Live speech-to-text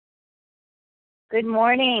Good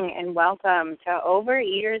morning and welcome to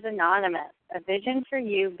Overeaters Anonymous, a Vision for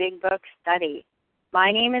You Big Book study.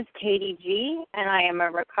 My name is Katie G., and I am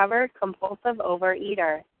a recovered compulsive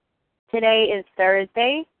overeater. Today is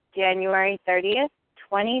Thursday, January 30th,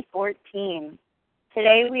 2014.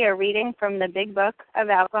 Today we are reading from the Big Book of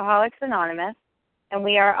Alcoholics Anonymous, and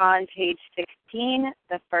we are on page 16,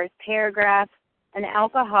 the first paragraph, An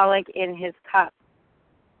Alcoholic in His Cup.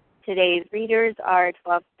 Today's readers are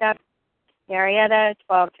 12 Steps, Marietta,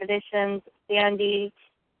 12 Traditions, Sandy,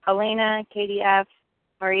 Helena, KDF,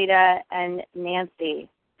 Marita, and Nancy.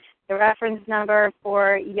 The reference number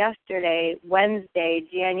for yesterday, Wednesday,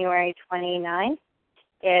 January 29th,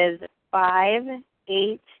 is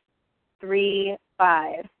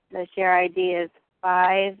 5835. The share ID is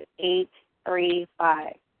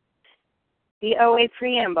 5835. The OA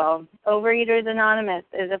Preamble. Overeaters Anonymous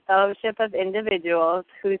is a fellowship of individuals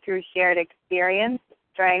who, through shared experience,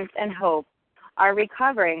 strength, and hope, are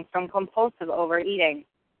recovering from compulsive overeating.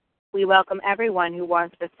 We welcome everyone who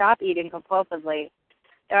wants to stop eating compulsively.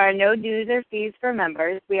 There are no dues or fees for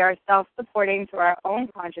members. We are self-supporting through our own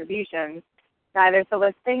contributions, neither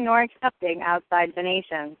soliciting nor accepting outside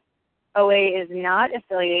donations. OA is not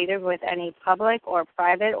affiliated with any public or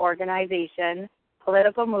private organization,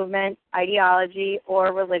 political movement, ideology,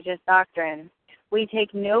 or religious doctrine. We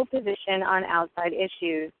take no position on outside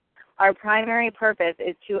issues. Our primary purpose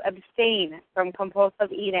is to abstain from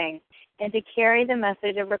compulsive eating and to carry the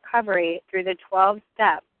message of recovery through the 12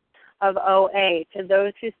 steps of OA to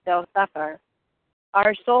those who still suffer.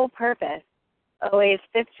 Our sole purpose, OA's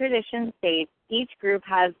fifth tradition states, each group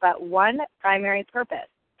has but one primary purpose,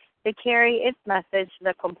 to carry its message to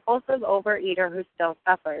the compulsive overeater who still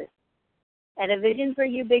suffers. At a Vision for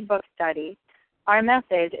You Big Book study, our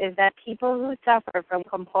message is that people who suffer from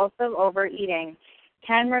compulsive overeating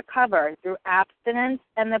can recover through abstinence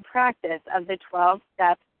and the practice of the 12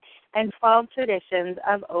 steps and 12 traditions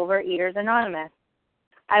of Overeaters Anonymous.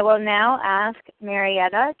 I will now ask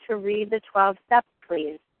Marietta to read the 12 steps,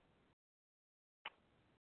 please.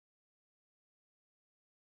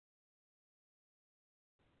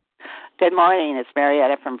 Good morning. It's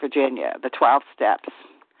Marietta from Virginia. The 12 steps.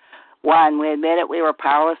 1. We admitted we were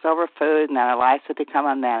powerless over food and that our lives had become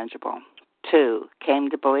unmanageable. 2. Came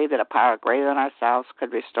to believe that a power greater than ourselves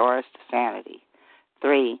could restore us to sanity.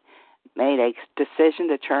 3. Made a decision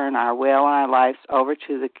to turn our will and our lives over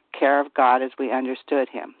to the care of God as we understood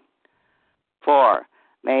Him. 4.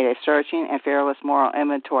 Made a searching and fearless moral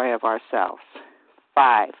inventory of ourselves.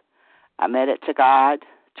 5. Admitted to God,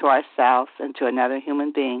 to ourselves, and to another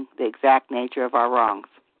human being the exact nature of our wrongs.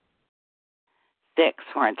 6.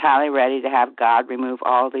 We're entirely ready to have God remove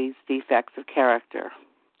all these defects of character.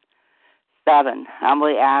 7.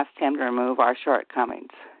 Humbly asked Him to remove our shortcomings.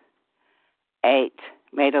 8.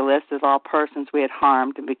 Made a list of all persons we had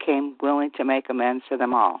harmed and became willing to make amends to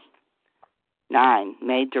them all. 9.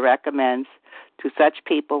 Made direct amends to such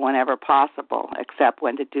people whenever possible, except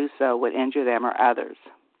when to do so would injure them or others.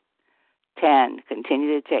 10.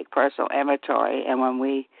 Continued to take personal inventory, and when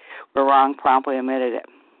we were wrong, promptly admitted it.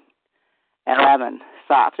 11.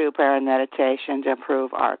 Sought through prayer and meditation to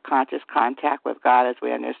improve our conscious contact with God as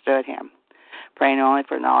we understood Him, praying only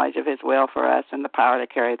for knowledge of His will for us and the power to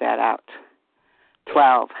carry that out.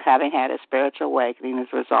 12. Having had a spiritual awakening as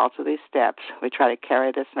a result of these steps, we try to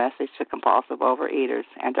carry this message to compulsive overeaters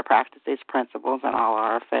and to practice these principles in all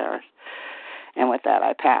our affairs. And with that,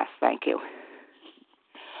 I pass. Thank you.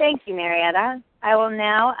 Thank you, Marietta. I will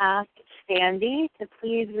now ask Sandy to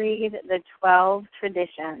please read the 12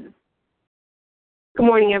 traditions. Good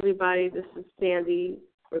morning, everybody. This is Sandy,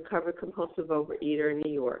 recovered compulsive overeater in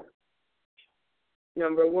New York.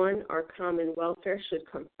 Number 1, our common welfare should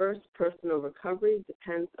come first. Personal recovery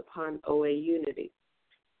depends upon OA unity.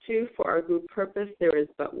 2, for our group purpose, there is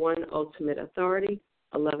but one ultimate authority,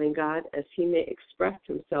 a loving God, as He may express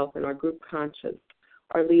Himself in our group conscience.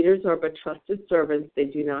 Our leaders are but trusted servants, they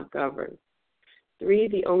do not govern. 3,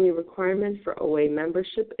 the only requirement for OA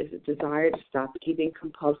membership is a desire to stop eating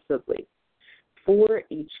compulsively. 4,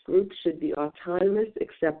 each group should be autonomous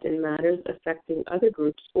except in matters affecting other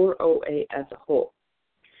groups or OA as a whole.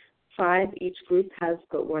 5, each group has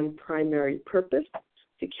but one primary purpose,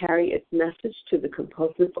 to carry its message to the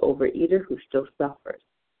compulsive overeater who still suffers.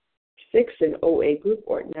 6, an OA group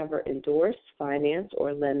ought never endorse, finance,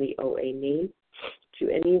 or lend the OA name to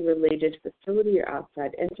any related facility or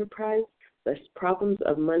outside enterprise, lest problems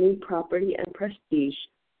of money, property, and prestige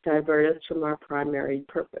divert us from our primary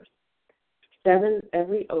purpose. 7,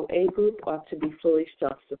 every OA group ought to be fully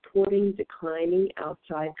self-supporting, declining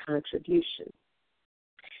outside contributions.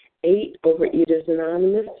 8, Overeaters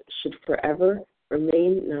Anonymous should forever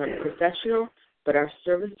remain non-professional, but our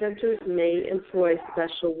service centers may employ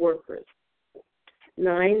special workers.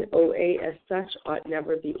 9. OA as such ought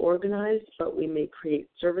never be organized, but we may create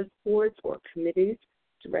service boards or committees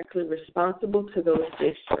directly responsible to those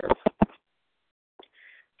they serve.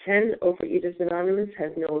 10. Overeaters Anonymous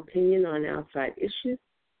has no opinion on outside issues,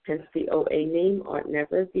 hence the OA name ought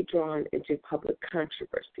never be drawn into public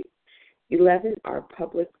controversy. 11. Our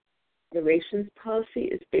public relations policy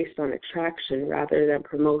is based on attraction rather than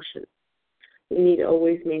promotion. We need to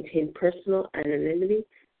always maintain personal anonymity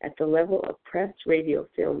at the level of press, radio,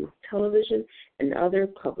 film, television, and other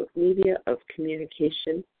public media of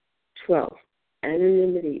communication. 12.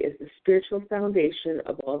 Anonymity is the spiritual foundation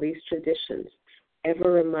of all these traditions,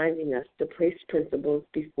 ever reminding us to place principles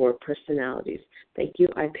before personalities. Thank you.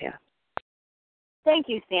 I pass. Thank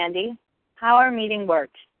you, Sandy. How our meeting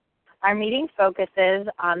worked. Our meeting focuses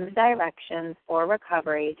on the directions for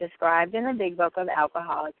recovery described in the Big Book of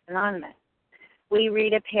Alcoholics Anonymous. We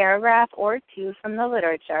read a paragraph or two from the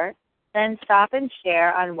literature, then stop and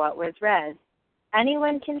share on what was read.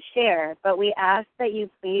 Anyone can share, but we ask that you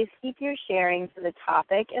please keep your sharing to the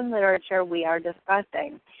topic and literature we are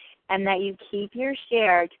discussing, and that you keep your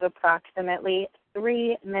share to approximately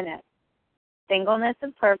 3 minutes. Singleness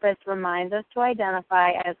of purpose reminds us to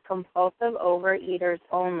identify as compulsive overeaters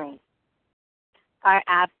only. Our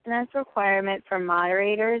abstinence requirement for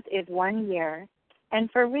moderators is 1 year, and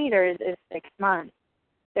for readers is 6 months.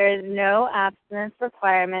 There is no abstinence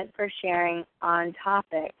requirement for sharing on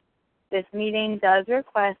topic. This meeting does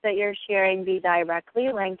request that your sharing be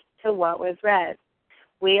directly linked to what was read.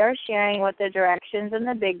 We are sharing what the directions in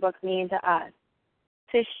the Big Book mean to us.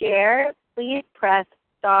 To share, please press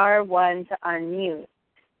 *1 to unmute.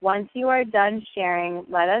 Once you are done sharing,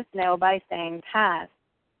 let us know by saying pass.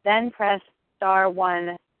 Then press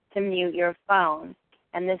 *1 to mute your phone.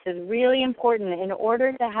 And this is really important. In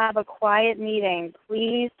order to have a quiet meeting,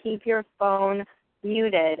 please keep your phone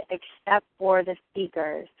muted except for the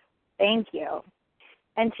speakers. Thank you.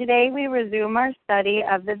 And today we resume our study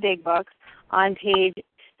of the Big Book on page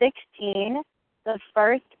 16, the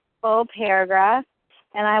first full paragraph,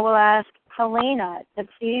 and I will ask Helena to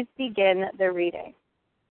please begin the reading.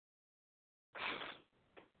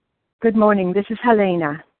 Good morning. This is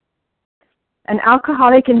Helena. An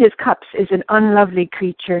alcoholic in his cups is an unlovely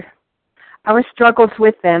creature. Our struggles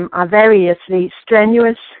with them are variously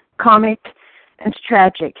strenuous, comic, and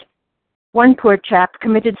tragic. One poor chap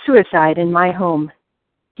committed suicide in my home.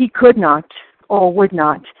 He could not, or would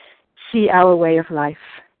not, see our way of life.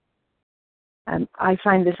 I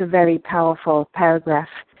find this a very powerful paragraph,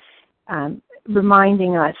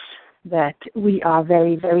 reminding us that we are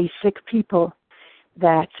very, very sick people,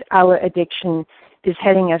 that our addiction is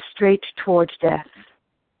heading us straight towards death.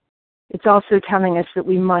 It's also telling us that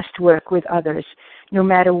we must work with others, no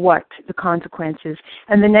matter what the consequences.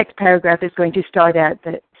 And the next paragraph is going to start out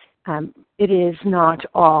that it is not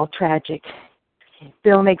all tragic.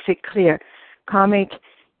 Bill makes it clear. Comic,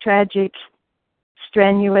 tragic,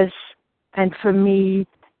 strenuous, and for me,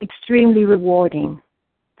 extremely rewarding.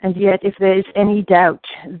 And yet, if there is any doubt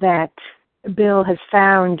that Bill has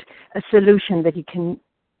found a solution that he can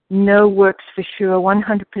know works for sure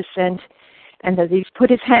 100%, and that he's put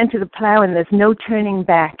his hand to the plow and there's no turning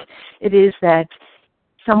back, it is that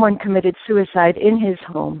someone committed suicide in his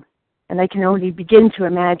home. And I can only begin to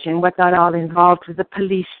imagine what got all involved with the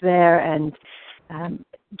police there and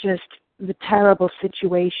just the terrible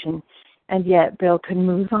situation. And yet Bill can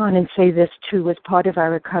move on and say this too was part of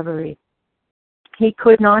our recovery. He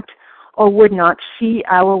could not or would not see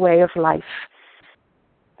our way of life.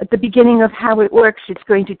 At the beginning of how it works, it's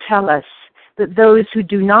going to tell us that those who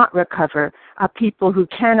do not recover are people who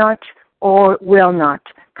cannot or will not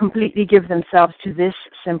completely give themselves to this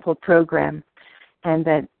simple program. And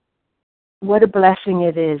that what a blessing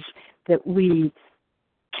it is that we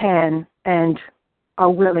can and are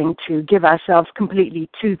willing to give ourselves completely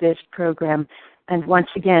to this program. And once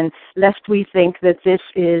again, lest we think that this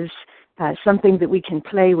is something that we can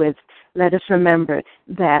play with, let us remember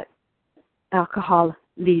that alcohol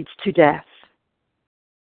leads to death.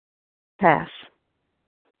 Pass.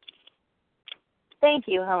 Thank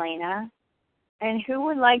you, Helena. And who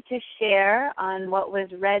would like to share on what was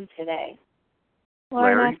read today?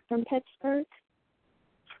 Lorna from Pittsburgh.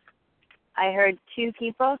 I heard 2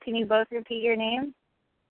 people. Can you both repeat your name?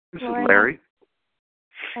 This is Larry.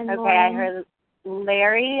 Okay, Lauren. I heard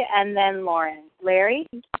Larry and then Lauren. Larry?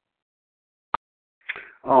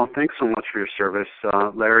 Oh, thanks so much for your service.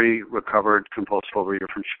 Larry, recovered compulsive overeater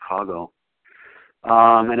from Chicago.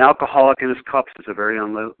 An alcoholic in his cups is a very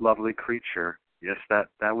unlovely creature. Yes, that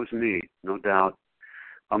was me, no doubt.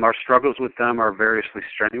 Our struggles with them are variously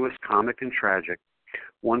strenuous, comic, and tragic.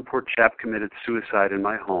 One poor chap committed suicide in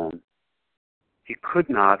my home. He could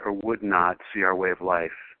not or would not see our way of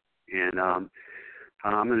life. And I'm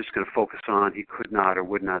just going to focus on he could not or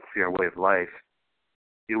would not see our way of life.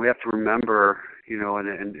 We have to remember,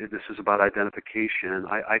 and this is about identification.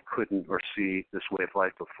 I couldn't or see this way of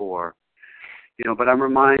life before. But I'm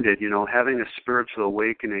reminded, having a spiritual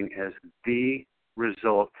awakening as the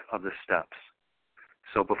result of the steps.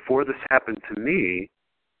 So before this happened to me,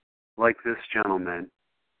 like this gentleman,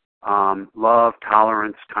 love,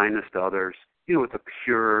 tolerance, kindness to others, with a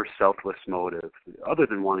pure, selfless motive, other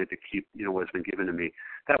than wanting to keep, what has been given to me,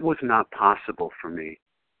 that was not possible for me.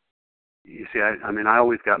 You see, I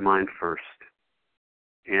always got mine first.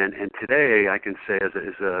 And today I can say as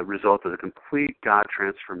a result of the complete God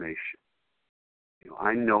transformation,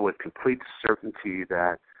 I know with complete certainty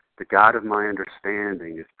that the God of my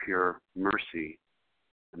understanding is pure mercy.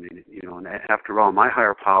 And after all, my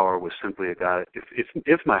higher power was simply a God.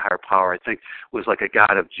 If my higher power, I think, was like a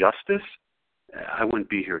God of justice, I wouldn't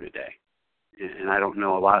be here today. And I don't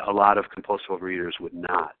know, a lot of compulsive overeaters would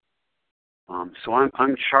not. So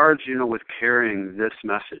I'm charged, with carrying this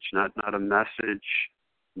message, not a message,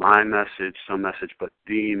 my message, some message, but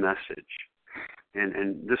the message.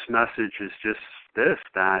 And this message is just this,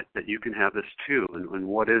 that you can have this too. And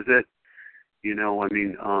what is it?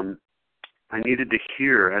 I needed to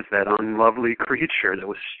hear, as that unlovely creature that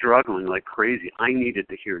was struggling like crazy, I needed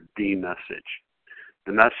to hear the message.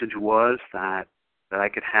 The message was that I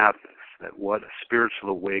could have this, that what a spiritual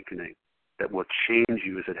awakening that will change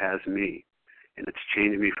you as it has me. And it's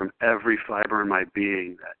changed me from every fiber in my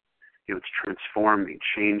being, that it's transformed me,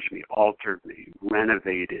 changed me, altered me,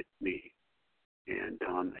 renovated me. And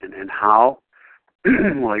how?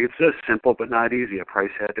 Well, it's just simple but not easy. A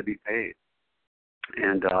price had to be paid.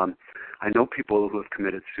 And I know people who have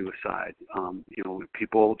committed suicide.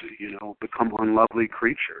 People, become unlovely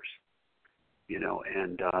creatures.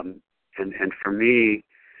 And for me,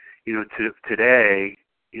 today,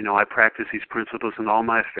 I practice these principles in all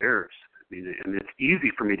my affairs. It's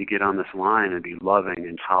easy for me to get on this line and be loving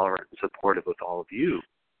and tolerant and supportive with all of you.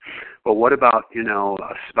 But what about,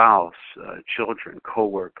 a spouse, children,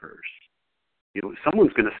 coworkers?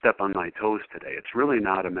 Someone's going to step on my toes today. It's really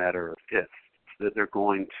not a matter of if, that they're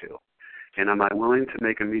going to. And am I willing to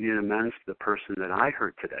make immediate amends to the person that I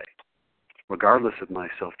hurt today, regardless of my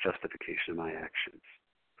self-justification of my actions?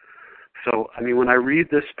 So, when I read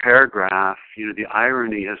this paragraph, the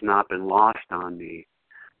irony has not been lost on me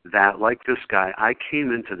that, like this guy, I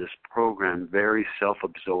came into this program very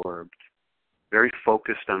self-absorbed, very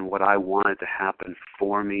focused on what I wanted to happen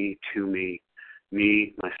for me, to me,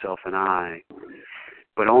 myself, and I,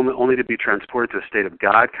 but only to be transported to a state of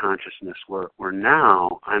God consciousness where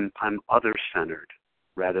now I'm other-centered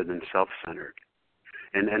rather than self-centered.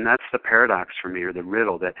 And that's the paradox for me, or the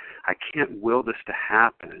riddle, that I can't will this to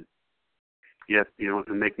happen, yet,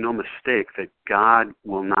 and make no mistake that God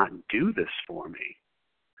will not do this for me.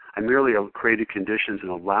 I merely created conditions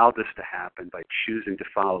and allowed this to happen by choosing to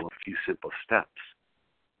follow a few simple steps.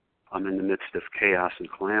 I'm in the midst of chaos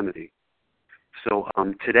and calamity. So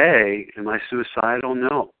today, am I suicidal?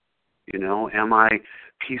 No. Am I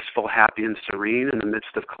peaceful, happy, and serene in the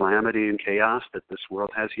midst of calamity and chaos that this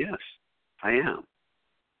world has? Yes, I am.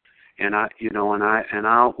 And I'll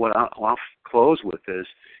close with is,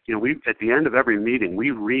 we at the end of every meeting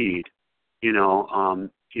we read,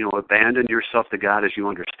 abandon yourself to God as you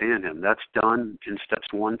understand Him. That's done in steps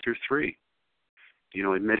 1 through 3.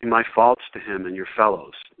 Admitting my faults to Him and your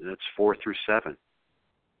fellows. That's 4 through 7.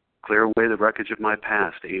 Clear away the wreckage of my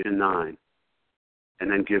past, 8 and 9.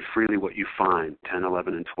 And then give freely what you find, 10,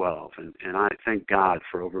 11, and 12. And I thank God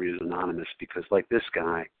for Overeaters Anonymous, because like this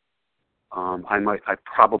guy, I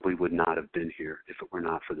probably would not have been here if it were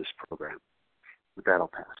not for this program. With that, I'll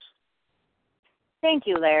pass. Thank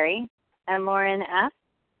you, Larry. And Lauren F.,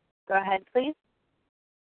 go ahead, please.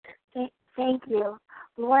 Thank you.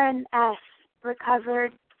 Lauren S.,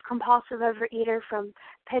 recovered compulsive overeater from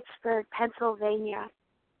Pittsburgh, Pennsylvania.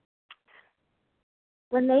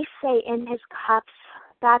 When they say in his cups,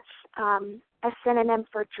 that's a synonym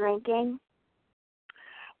for drinking.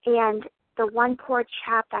 And the one poor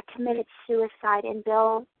chap that committed suicide in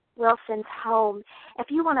Bill Wilson's home, if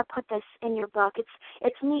you want to put this in your book,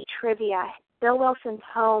 it's neat trivia. Bill Wilson's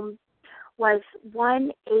home was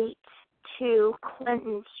 182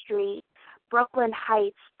 Clinton Street, Brooklyn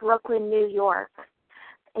Heights, Brooklyn, New York.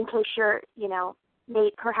 In case you're,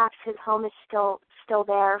 perhaps his home is still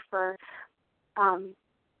there for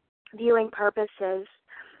viewing purposes.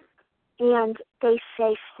 And they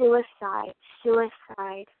say suicide.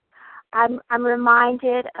 I'm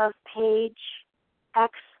reminded of page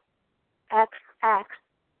XXX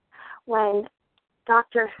when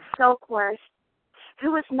Dr. Silkworth,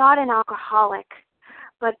 who was not an alcoholic,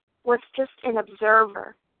 but was just an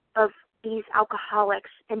observer of these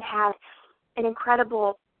alcoholics and had an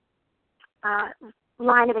incredible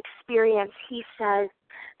line of experience. He says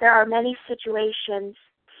there are many situations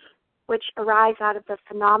which arise out of the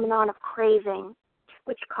phenomenon of craving,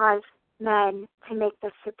 which cause men to make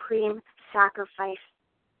the supreme sacrifice.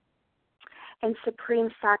 And supreme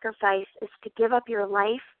sacrifice is to give up your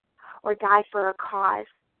life or die for a cause.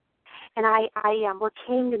 And what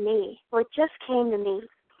just came to me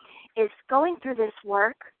is going through this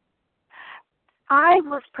work, I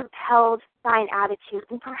was propelled by an attitude,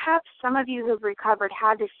 and perhaps some of you who have recovered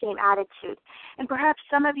have the same attitude, and perhaps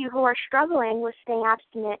some of you who are struggling with staying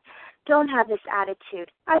abstinent don't have this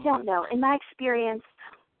attitude. I don't know. In my experience,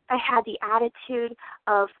 I had the attitude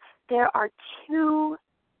of there are two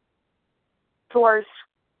doors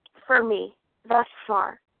for me thus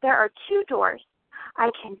far. There are two doors.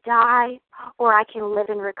 I can die or I can live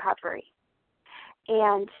in recovery.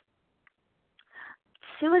 And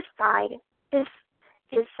suicide is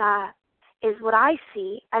what I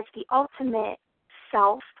see as the ultimate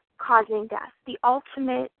self-causing death, the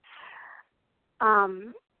ultimate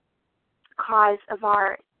cause of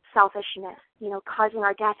our selfishness, causing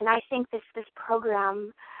our death. And I think this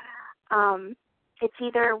program, it's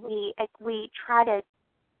either we try to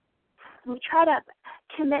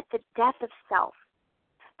commit the death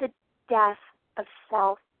of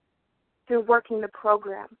self through working the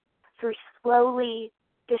program, through slowly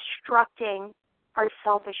destructing our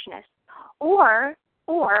selfishness, or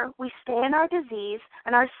we stay in our disease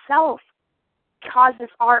and our self causes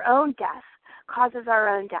our own death.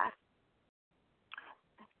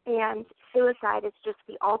 And suicide is just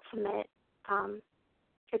the ultimate.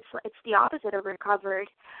 It's the opposite of recovered.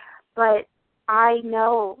 But I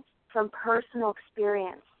know from personal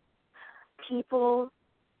experience people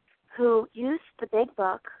who used the big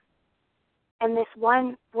book, and this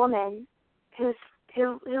one woman who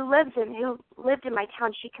lived in my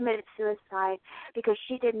town, she committed suicide because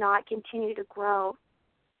she did not continue to grow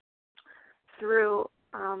through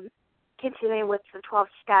continuing with the 12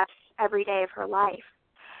 steps every day of her life.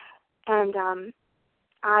 And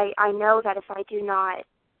I know that if I do not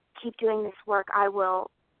keep doing this work, I will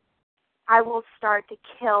start to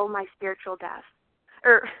kill my spiritual death.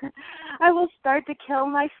 Or I will start to kill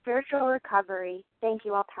my spiritual recovery. Thank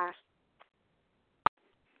you. I'll pass.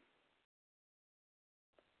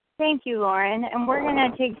 Thank you, Lauren. And we're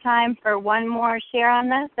going to take time for one more share on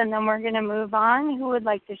this, and then we're going to move on. Who would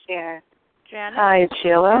like to share? Janice. Hi, it's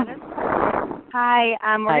Sheila. Hi.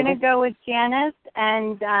 We're going to go with Janice,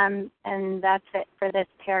 and that's it for this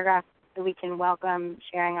paragraph, so we can welcome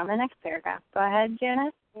sharing on the next paragraph. Go ahead,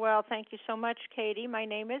 Janice. Well, thank you so much, Katie. My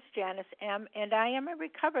name is Janice M., and I am a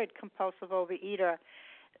recovered compulsive overeater.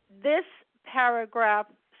 This paragraph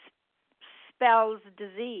spells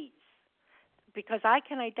disease, because I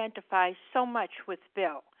can identify so much with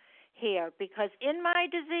Bill here, because in my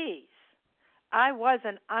disease, I was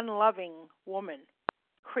an unloving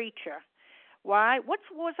creature. Why? What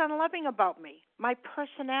was unloving about me? My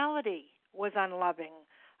personality was unloving.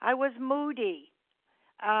 I was moody.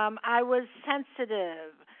 I was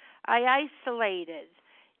sensitive. I isolated.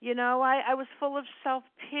 I was full of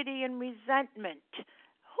self-pity and resentment.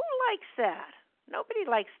 Who likes that? Nobody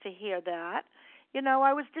likes to hear that.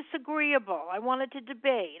 I was disagreeable. I wanted to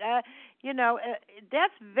debate.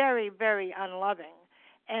 That's very, very unloving.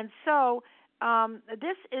 And so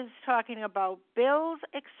this is talking about Bill's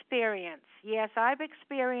experience. Yes, I've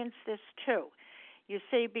experienced this too. You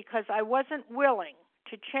see, because I wasn't willing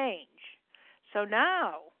to change. So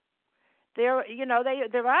now there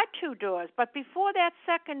are two doors, but before that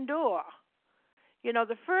second door,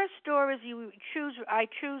 the first door is I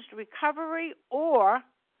choose recovery, or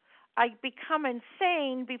I become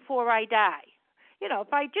insane before I die.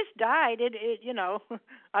 If I just died,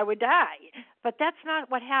 I would die. But that's not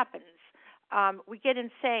what happens. We get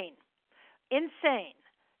insane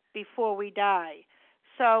before we die.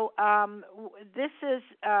 So this is,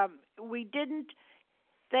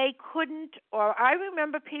 they couldn't, or I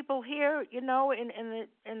remember people here, in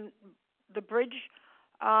the bridge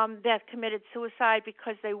that committed suicide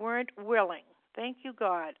because they weren't willing. Thank you,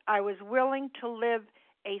 God. I was willing to live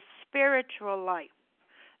a spiritual life,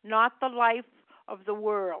 not the life of the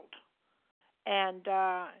world. And,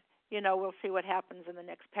 we'll see what happens in the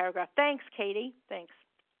next paragraph. Thanks, Katie. Thanks.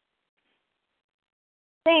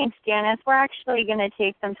 Thanks, Janice. We're actually going to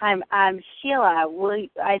take some time. Sheila,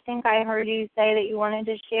 I think I heard you say that you wanted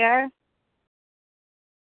to share.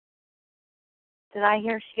 Did I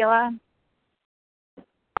hear Sheila?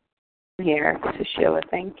 Here, this is Sheila.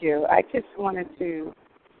 Thank you. I just wanted to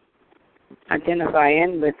identify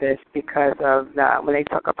in with this because of when they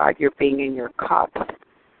talk about your being in your cup.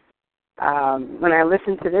 When I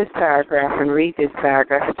listen to this paragraph and read this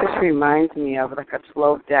paragraph, it just reminds me of like a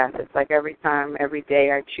slow death. It's like every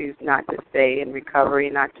day I choose not to stay in recovery,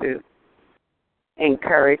 not to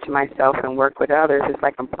encourage myself and work with others. It's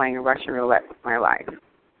like I'm playing Russian roulette with my life,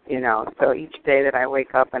 So each day that I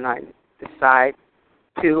wake up and I decide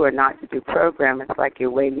to or not to do program, it's like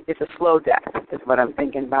you're waiting. It's a slow death is what I'm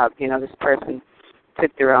thinking about. This person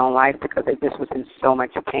took their own life because they just was in so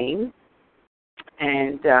much pain.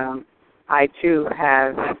 And I, too,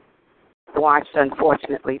 have watched,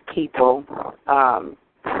 unfortunately, people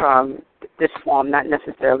from this form, not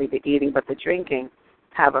necessarily the eating but the drinking,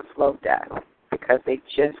 have a slow death because they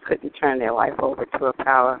just couldn't turn their life over to a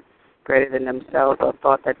power greater than themselves or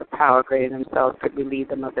thought that the power greater than themselves could relieve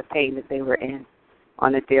them of the pain that they were in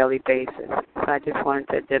on a daily basis. So I just wanted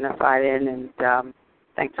to identify it and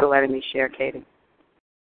thanks for letting me share, Katie.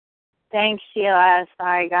 Thanks, Sheila.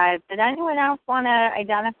 Sorry, guys. Did anyone else want to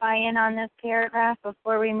identify in on this paragraph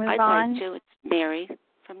before we move on? I'd like to. It's Mary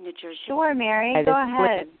from New Jersey. Sure, Mary. Go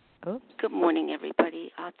ahead. Good morning,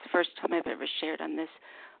 everybody. It's the first time I've ever shared on this.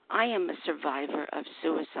 I am a survivor of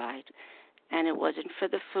suicide, and it wasn't for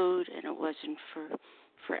the food, and it wasn't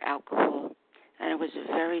for alcohol, and I was a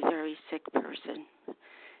very, very sick person.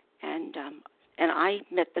 And I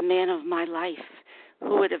met the man of my life.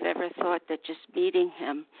 Who would have ever thought that just meeting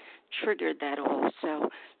him triggered that all? So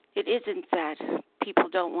it isn't that people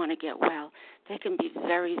don't want to get well. They can be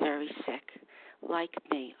very, very sick, like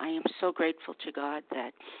me. I am so grateful to God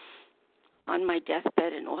that on my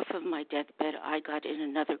deathbed and off of my deathbed, I got in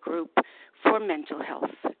another group for mental health,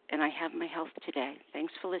 and I have my health today.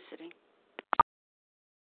 Thanks for listening.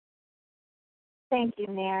 Thank you,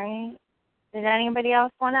 Mary. Did anybody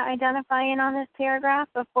else want to identify in on this paragraph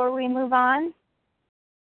before we move on?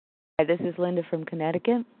 Hi, this is Linda from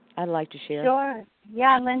Connecticut. I'd like to share. Sure.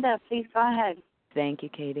 Yeah, Linda, please go ahead. Thank you,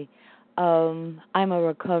 Katie. I'm a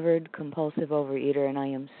recovered compulsive overeater, and I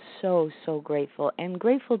am so, so grateful. And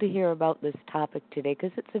grateful to hear about this topic today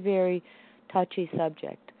because it's a very touchy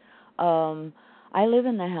subject. I live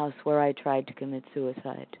in the house where I tried to commit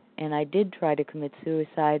suicide, and I did try to commit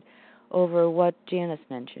suicide over what Janice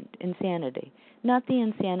mentioned, insanity. Not the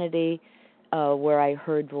insanity where I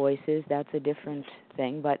heard voices. That's a different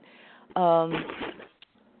thing, but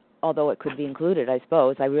although it could be included, I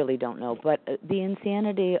suppose. I really don't know. But the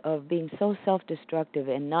insanity of being so self-destructive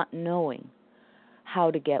and not knowing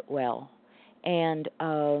how to get well. And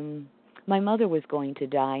my mother was going to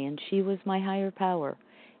die, and she was my higher power.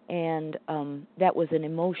 And that was an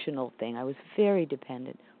emotional thing. I was very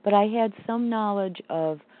dependent. But I had some knowledge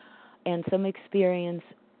of and some experience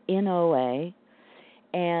in OA,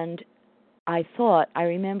 and I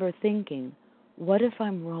remember thinking, what if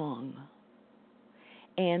I'm wrong?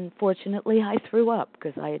 And fortunately, I threw up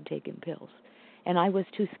because I had taken pills, and I was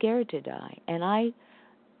too scared to die. And I,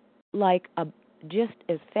 just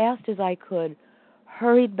as fast as I could,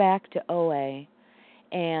 hurried back to OA,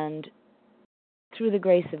 and through the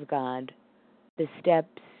grace of God, the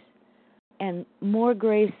steps, and more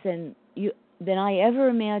grace than I ever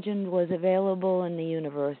imagined was available in the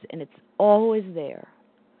universe, and it's always there.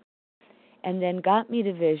 And then got me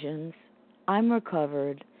to visions. I'm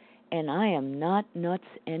recovered, and I am not nuts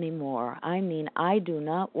anymore. I mean, I do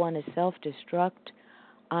not want to self-destruct.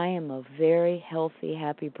 I am a very healthy,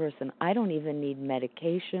 happy person. I don't even need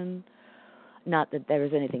medication. Not that there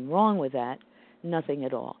is anything wrong with that. Nothing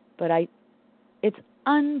at all. But it's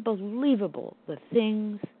unbelievable the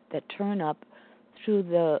things that turn up through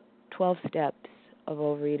the 12 steps of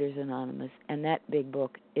Overeaters Anonymous, and that big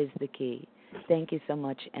book is the key. Thank you so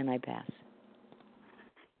much, and I pass.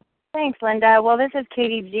 Thanks, Linda. Well, this is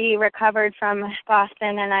Katie G., recovered from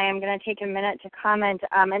Boston, and I am going to take a minute to comment.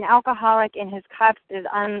 An alcoholic in his cups is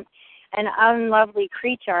an unlovely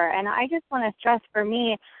creature, and I just want to stress, for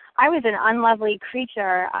me, I was an unlovely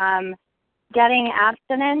creature. Getting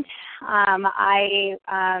abstinent, I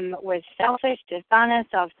was selfish, dishonest,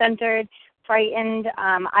 self-centered, frightened.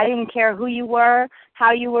 I didn't care who you were,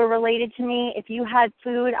 how you were related to me. If you had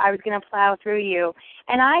food, I was going to plow through you.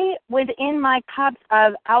 And I was in my cups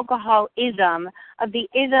of alcoholism, of the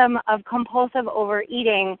ism of compulsive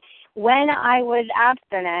overeating. When I was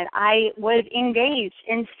abstinent, I was engaged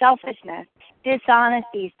in selfishness,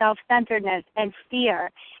 dishonesty, self-centeredness, and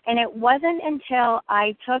fear. And it wasn't until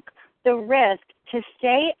I took the risk to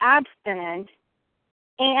stay abstinent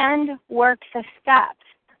and work the steps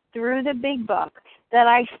through the big book that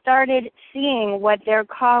I started seeing what they're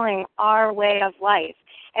calling our way of life.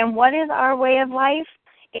 And what is our way of life?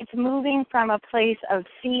 It's moving from a place of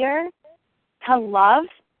fear to love.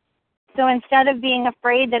 So instead of being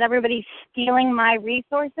afraid that everybody's stealing my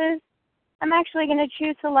resources, I'm actually going to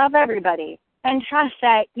choose to love everybody and trust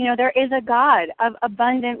that, there is a God of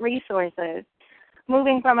abundant resources.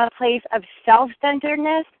 Moving from a place of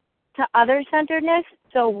self-centeredness to other-centeredness.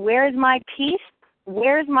 So where's my peace?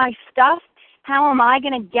 Where's my stuff? How am I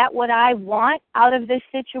going to get what I want out of this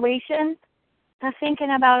situation? To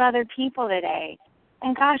thinking about other people today.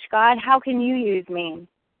 And gosh, God, how can you use me?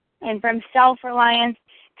 And from self-reliance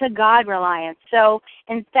to God-reliance. So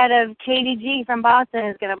instead of Katie G from Boston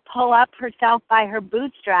is going to pull up herself by her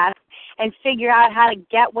bootstraps and figure out how to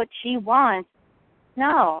get what she wants,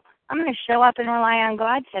 no, I'm going to show up and rely on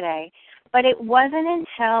God today. But it wasn't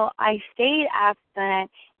until I stayed abstinent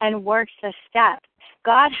and worked the steps.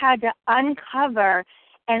 God had to uncover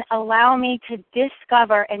and allow me to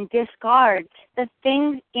discover and discard the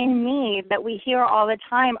things in me that we hear all the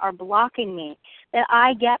time are blocking me, that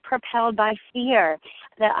I get propelled by fear,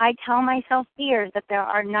 that I tell myself fears that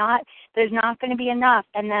there's not going to be enough,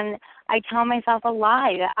 and then I tell myself a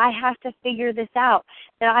lie that I have to figure this out,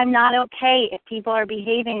 that I'm not okay if people are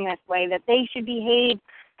behaving this way, that they should behave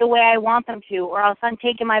the way I want them to, or else I'm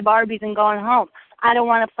taking my Barbies and going home. I don't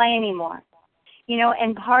want to play anymore.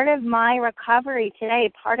 And part of my recovery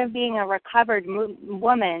today, part of being a recovered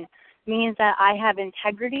woman means that I have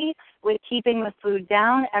integrity with keeping the food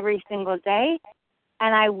down every single day,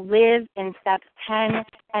 and I live in steps 10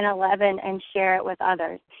 and 11 and share it with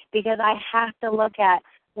others, because I have to look at,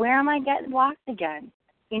 where am I getting blocked again?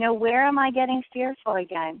 Where am I getting fearful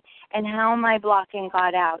again? And how am I blocking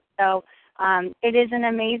God out? So it is an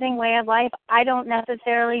amazing way of life. I don't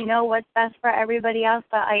necessarily know what's best for everybody else,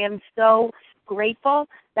 but I am so grateful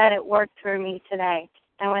that it worked for me today.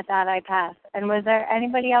 And with that, I pass. And was there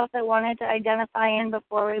anybody else that wanted to identify in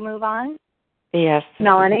before we move on? Yes.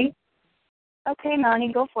 Melanie? Okay,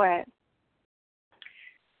 Melanie, go for it.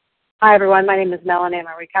 Hi, everyone. My name is Melanie. I'm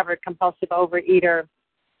a recovered compulsive overeater.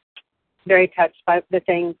 Very touched by the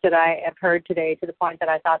things that I have heard today, to the point that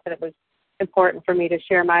I thought that it was important for me to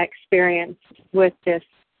share my experience with this.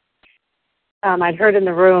 I'd heard in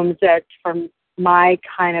the rooms that from my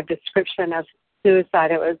kind of description of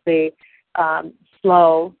suicide, it was the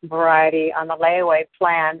slow variety on the layaway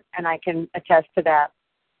plan, and I can attest to that.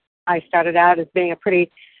 I started out as being a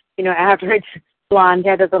pretty, average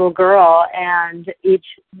blonde-headed little girl, and each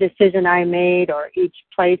decision I made or each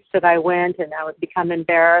place that I went, and I would become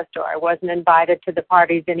embarrassed, or I wasn't invited to the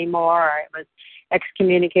parties anymore, or I was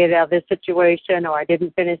excommunicated out of this situation, or I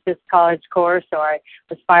didn't finish this college course, or I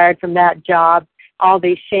was fired from that job. All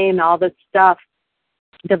these shame, all this stuff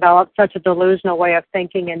developed such a delusional way of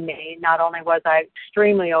thinking in me. Not only was I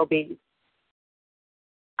extremely obese,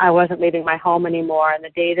 I wasn't leaving my home anymore. And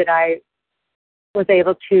the day that I was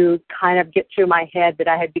able to kind of get through my head that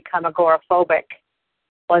I had become agoraphobic,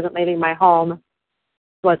 wasn't leaving my home,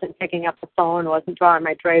 wasn't picking up the phone, wasn't drawing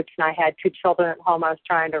my drapes, and I had 2 children at home I was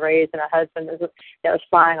trying to raise, and a husband that was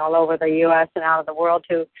flying all over the U.S. and out of the world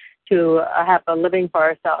to have a living for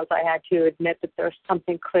ourselves. I had to admit that there was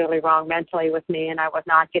something clearly wrong mentally with me, and I was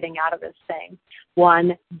not getting out of this thing.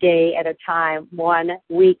 1 day at a time, 1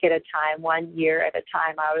 week at a time, 1 year at a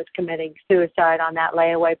time. I was committing suicide on that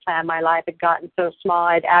layaway plan. My life had gotten so small,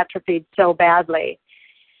 I'd atrophied so badly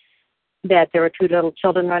that there were 2 little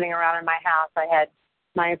children running around in my house. I had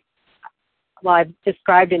I've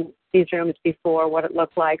described in these rooms before what it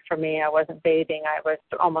looked like for me. I wasn't bathing. I was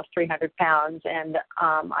almost 300 pounds, and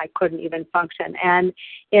I couldn't even function. And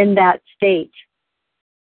in that state,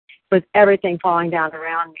 with everything falling down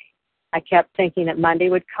around me, I kept thinking that Monday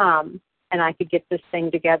would come and I could get this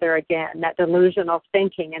thing together again. That delusional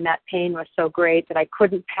thinking and that pain was so great that I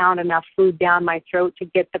couldn't pound enough food down my throat to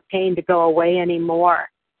get the pain to go away anymore.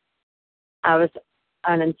 I was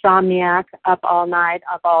an insomniac, up all night,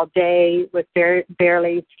 up all day, with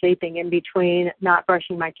barely sleeping in between, not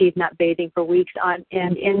brushing my teeth, not bathing for weeks on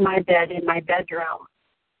end, in my bed, in my bedroom,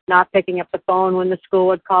 not picking up the phone when the school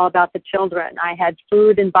would call about the children. I had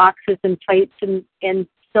food and boxes and plates and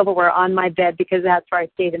silverware on my bed because that's where I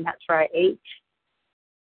stayed and that's where I ate.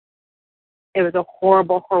 It was a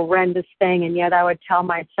horrible, horrendous thing, and yet I would tell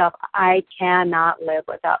myself, I cannot live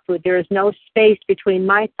without food. There is no space between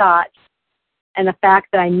my thoughts and the fact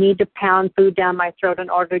that I need to pound food down my throat in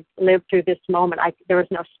order to live through this moment. There was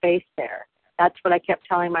no space there. That's what I kept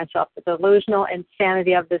telling myself, the delusional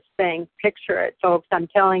insanity of this thing. Picture it, folks. I'm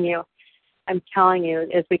telling you,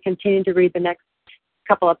 as we continue to read the next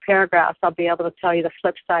couple of paragraphs, I'll be able to tell you the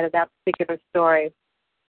flip side of that particular story.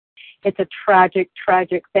 It's a tragic,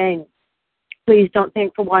 tragic thing. Please don't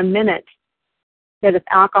think for 1 minute that if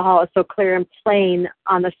alcohol is so clear and plain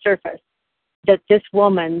on the surface, that this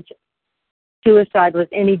woman's suicide was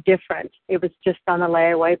any different. It was just on the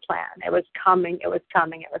layaway plan. It was coming, it was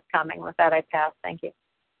coming, it was coming. With that, I pass. Thank you.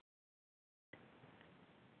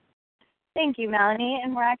 Thank you, Melanie.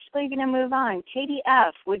 And we're actually going to move on. Katie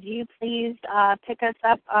F., would you please pick us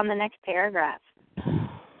up on the next paragraph?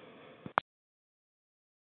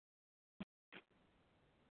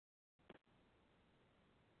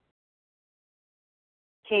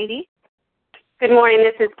 Katie? Good morning.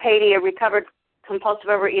 This is Katie, a recovered compulsive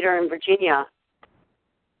overeater in Virginia.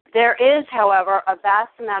 There is, however, a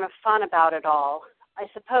vast amount of fun about it all. I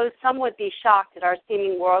suppose some would be shocked at our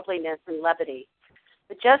seeming worldliness and levity.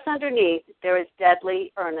 But just underneath, there is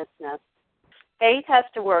deadly earnestness. Faith has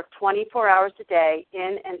to work 24 hours a day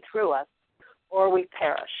in and through us, or we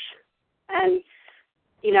perish. And,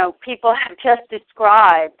 you know, people have just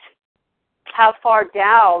described how far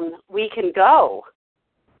down we can go.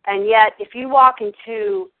 And yet, if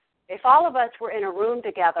all of us were in a room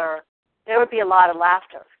together, there would be a lot of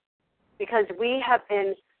laughter, because we have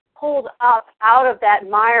been pulled up out of that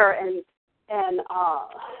mire and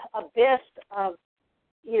abyss of,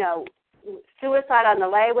 you know, suicide on the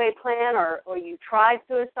layaway plan, or you tried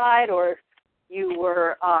suicide, or you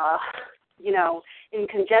were, you know, in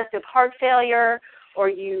congestive heart failure, or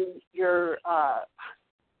you're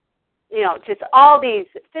you know, just all these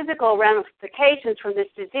physical ramifications from this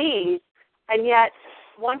disease, and yet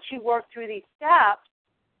once you work through these steps,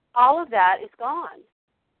 all of that is gone.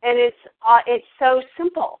 And it's so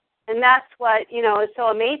simple. And that's what, you know, is so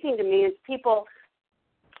amazing to me, is people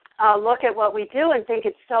look at what we do and think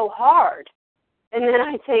it's so hard. And then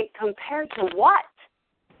I think, compared to what?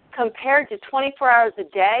 Compared to 24 hours a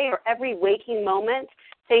day, or every waking moment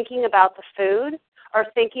thinking about the food, or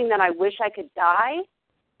thinking that I wish I could die?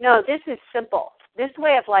 No, this is simple. This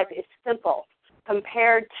way of life is simple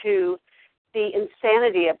compared to the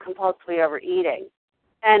insanity of compulsively overeating.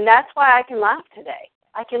 And that's why I can laugh today.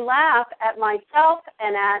 I can laugh at myself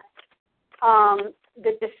and at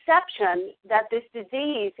the deception that this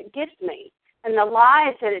disease gives me and the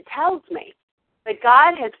lies that it tells me. But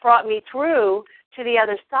God has brought me through to the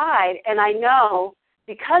other side, and I know,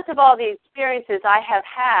 because of all the experiences I have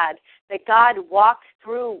had, that God walked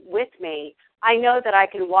through with me. I know that I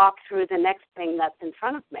can walk through the next thing that's in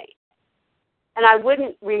front of me. And I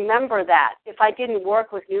wouldn't remember that if I didn't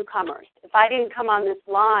work with newcomers, if I didn't come on this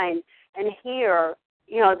line and hear,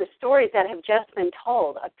 you know, the stories that have just been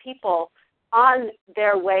told of people on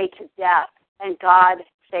their way to death, and God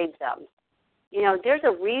saved them. You know, there's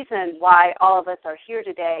a reason why all of us are here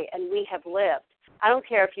today and we have lived. I don't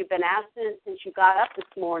care if you've been abstinent since you got up this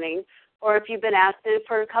morning, or if you've been abstinent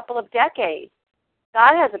for a couple of decades.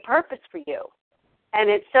 God has a purpose for you, and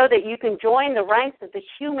it's so that you can join the ranks of the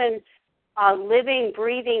human, living,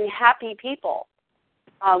 breathing, happy people.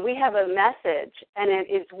 We have a message, and it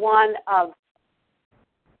is one of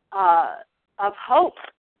hope,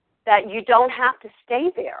 that you don't have to stay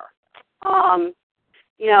there.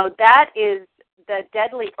 You know, that is the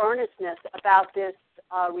deadly earnestness about this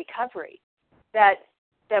recovery, that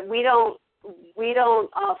we don't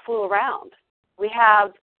fool around. We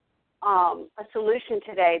have a solution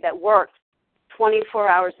today that works 24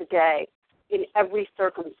 hours a day in every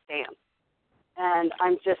circumstance. And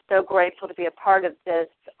I'm just so grateful to be a part of this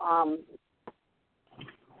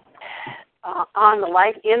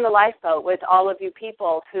in the lifeboat with all of you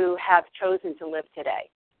people who have chosen to live today.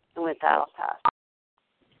 And with that, I'll pass.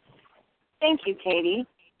 Thank you, Katie.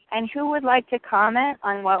 And who would like to comment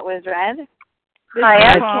on what was read?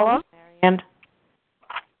 Hi, Marianne.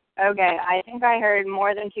 Okay, I think I heard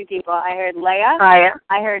more than two people. I heard Leah. Hiya.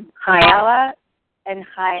 I heard Hiya. Paula and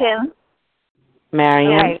Hiya. Tim.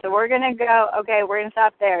 Marianne. Okay, so we're going to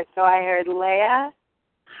stop there. So I heard Leah,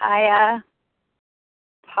 Hiya,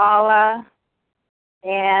 Paula,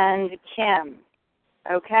 and Kim.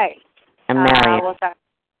 Okay. And Marianne. We'll stop.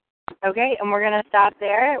 Okay, and we're going to stop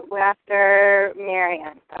there after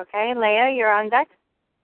Marianne. Okay, Leah, you're on deck.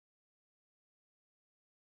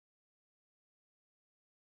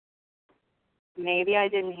 Maybe I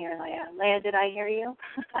didn't hear Leah. Leah, did I hear you?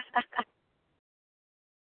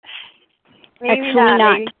 Maybe Actually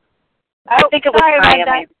not. Maybe. I think it was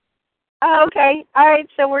Hiya. Oh, okay. All right,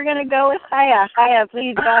 so we're going to go with Hiya. Hiya,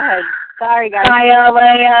 please go ahead. Sorry, guys. Hiya,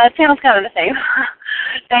 Leah. It sounds kind of the same.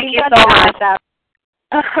 Thank you so much.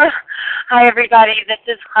 Hi, everybody. This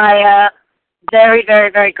is Hiya. Very, very,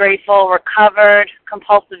 very grateful. Recovered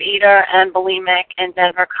compulsive eater and bulimic in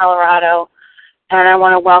Denver, Colorado. And I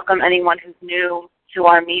want to welcome anyone who's new to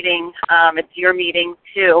our meeting. It's your meeting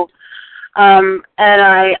too. And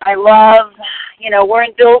I love, we're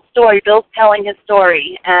in Bill's story. Bill's telling his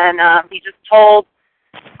story, and he just told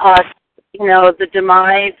us, the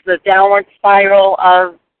demise, the downward spiral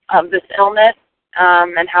of this illness,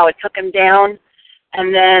 and how it took him down,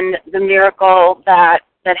 and then the miracle that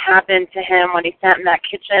happened to him when he sat in that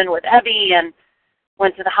kitchen with Evie and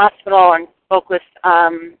went to the hospital and spoke with,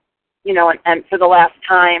 and for the last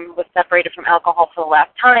time was separated from alcohol for the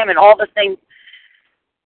last time, and all the things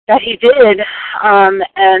that he did, and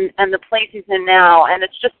the place he's in now. And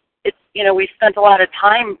we spent a lot of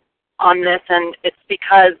time on this, and it's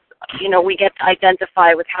because, we get to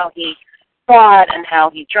identify with how he thought and how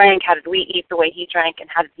he drank, how did we eat the way he drank, and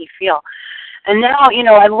how did he feel. And now,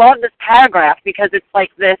 I love this paragraph because it's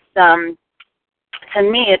like this, to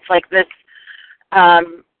me, it's like this, I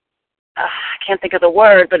can't think of the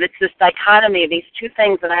word, but it's this dichotomy, these two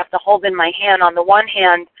things that I have to hold in my hand. On the one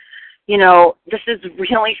hand, this is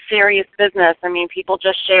really serious business. I mean, people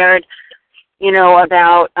just shared,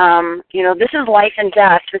 about, this is life and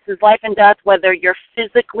death. This is life and death, whether you're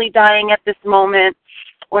physically dying at this moment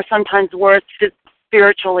or sometimes worse,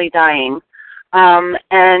 spiritually dying. It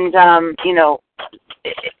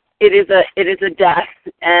is a death.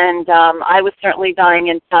 And I was certainly dying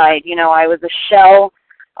inside. I was a shell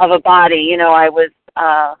of a body. I was,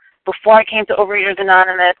 before I came to Overeaters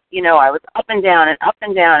Anonymous, I was up and down and up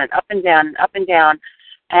and down and up and down and up and down.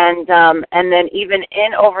 And then even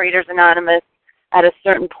in Overeaters Anonymous, at a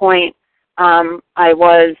certain point, I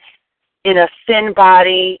was in a thin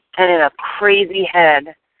body and in a crazy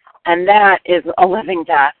head, and that is a living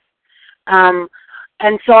death. And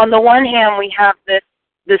so on the one hand, we have this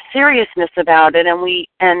seriousness about it,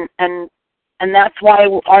 and that's why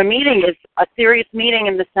our meeting is a serious meeting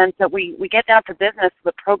in the sense that we get down to business.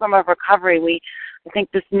 The program of recovery, I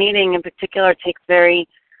think this meeting in particular takes very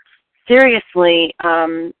seriously,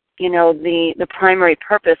 the primary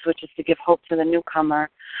purpose, which is to give hope to the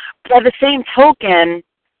newcomer. By the same token,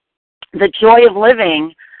 the joy of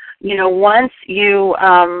living, once you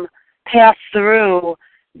pass through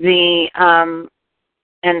the,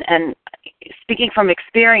 and speaking from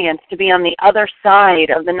experience, to be on the other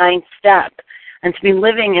side of the 9th step and to be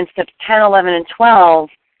living in steps 10, 11, and 12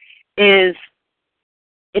 it's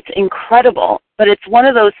incredible. But it's one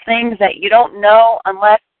of those things that you don't know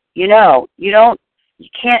unless you know.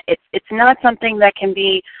 It's not something that can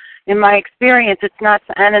be, in my experience, it's not,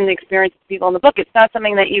 and in the experience of people in the book, it's not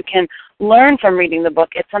something that you can learn from reading the book.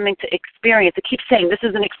 It's something to experience. It keeps saying, this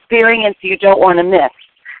is an experience you don't want to miss.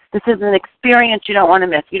 This is an experience you don't want to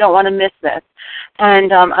miss. You don't want to miss this.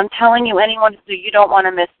 And I'm telling you, anyone who you don't want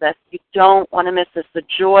to miss this. You don't want to miss this. The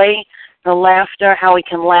joy, the laughter, how we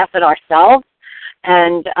can laugh at ourselves.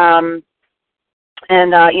 And I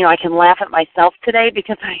can laugh at myself today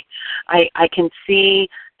because I can see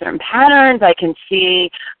certain patterns. I can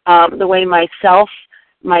see the way myself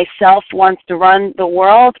wants to run the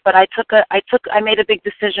world. But I made a big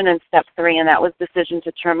decision in step 3, and that was decision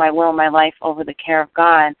to turn my will and my life over the care of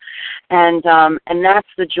God. And that's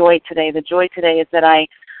the joy today. The joy today is that I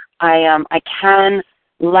can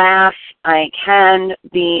laugh. I can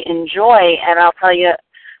be in joy. And I'll tell you,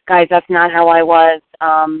 guys, that's not how I was.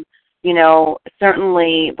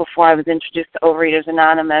 Certainly before I was introduced to Overeaters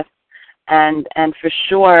Anonymous, and for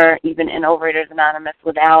sure even in Overeaters Anonymous,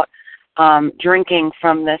 without drinking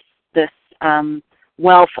from this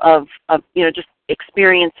wealth of just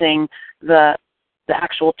experiencing the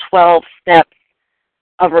actual 12 steps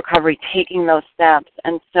of recovery, taking those steps.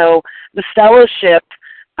 And so the fellowship,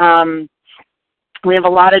 we have a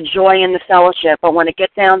lot of joy in the fellowship, but when it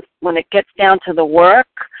gets down to the work,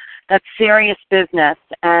 that's serious business.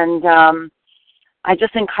 And I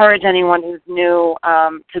just encourage anyone who's new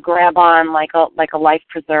to grab on like a life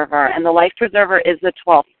preserver. And the life preserver is the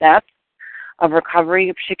 12 steps of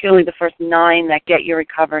recovery, particularly the first 9 that get you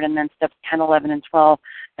recovered, and then steps 10, 11, and 12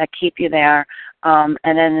 that keep you there. And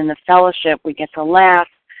then in the fellowship, we get to laugh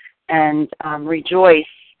and rejoice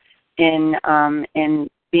in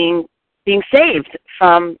being saved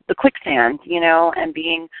from the quicksand, and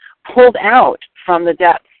being pulled out from the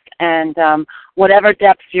depths. And whatever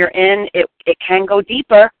depths you're in, it can go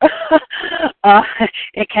deeper.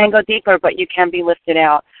 It can go deeper, but you can be lifted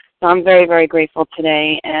out. So I'm very, very grateful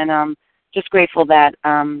today, and just grateful that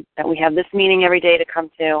we have this meeting every day to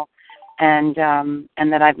come to, and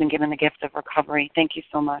that I've been given the gift of recovery. Thank you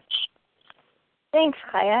so much. Thanks,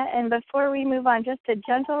 Kaya. And before we move on, just a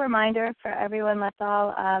gentle reminder for everyone, let's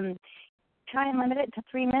all try and limit it to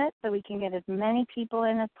 3 minutes so we can get as many people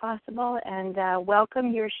in as possible, and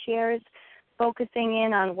welcome your shares focusing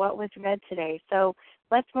in on what was read today. So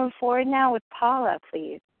Let's move forward now with Paula,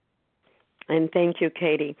 please. And thank you,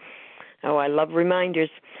 Katie. Oh, I love reminders.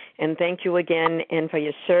 And thank you again, and for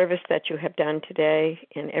your service that you have done today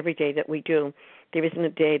and every day that we do. There isn't a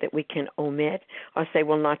day that we can omit or say,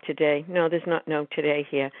 well, not today. No, there's not no today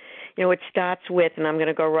here. You know, it starts with, and I'm going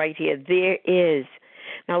to go right here, there is.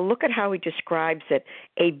 Now look at how he describes it,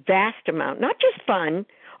 a vast amount, not just fun.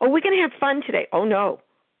 Oh, we're going to have fun today. Oh, no,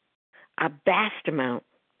 a vast amount,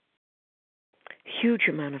 huge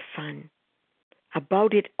amount of fun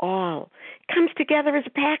about it all. It comes together as a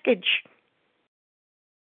package.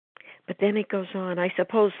 But then it goes on. I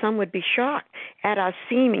suppose some would be shocked at our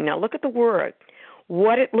seeming. Now look at the word.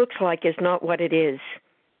 What it looks like is not what it is.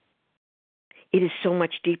 It is so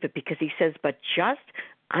much deeper because he says, but just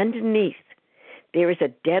underneath there is a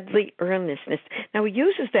deadly earnestness. Now he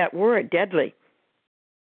uses that word, deadly.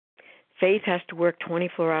 Faith has to work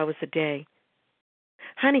 24 hours a day.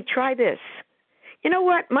 Honey, try this. You know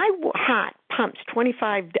what? My heart pumps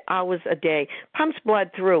 25 hours a day, pumps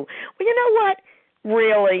blood through. Well, you know what?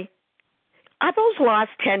 Really? Are those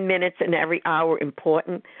last 10 minutes in every hour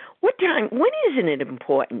important? What time? When isn't it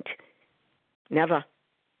important? Never.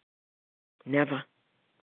 Never.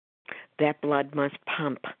 That blood must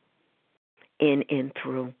pump in and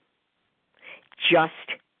through.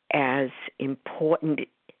 Just as important,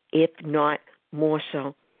 if not more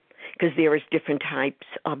so, because there is different types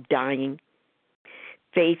of dying.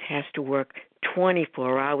 Faith has to work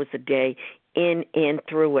 24 hours a day in and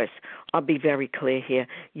through us. I'll be very clear here.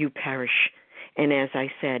 You perish. And as I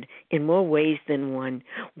said, in more ways than one.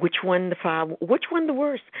 Which one the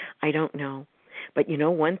worst? I don't know. But you know,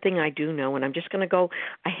 one thing I do know, and I'm just going to go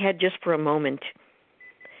ahead just for a moment,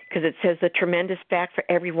 because it says the tremendous fact for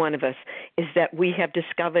every one of us is that we have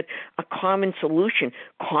discovered a common solution.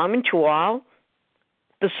 Common to all?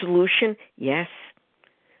 The solution? Yes.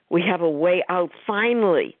 We have a way out,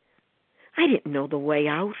 finally. I didn't know the way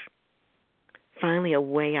out. Finally, a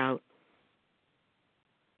way out.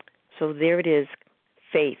 So there it is,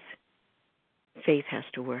 faith. Faith has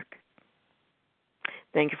to work.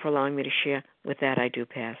 Thank you for allowing me to share. With that, I do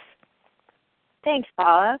pass. Thanks,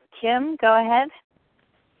 Paula. Kim, go ahead.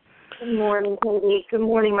 Good morning, Katie. Good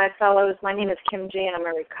morning, my fellows. My name is Kim Jane. I'm a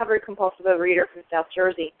recovered compulsive overeater from South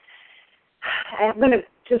Jersey. I'm going to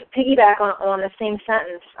just piggyback on the same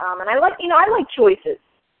sentence. And I like choices.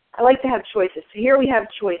 I like to have choices. So here we have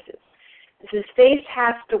choices. It says faith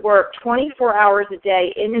has to work 24 hours a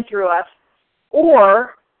day in and through us,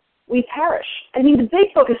 or we perish. I mean, the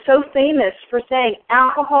Big Book is so famous for saying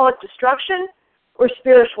alcoholic destruction or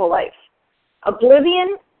spiritual life,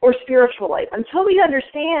 oblivion or spiritual life. Until we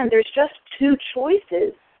understand there's just two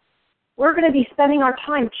choices, we're going to be spending our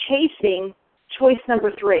time chasing choice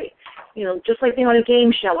number 3. You know, just like being on a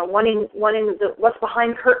game show and wanting what's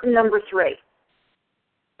behind curtain number 3.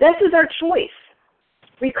 This is our choice.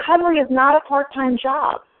 Recovery is not a part-time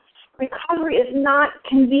job. Recovery is not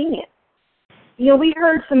convenient. You know, we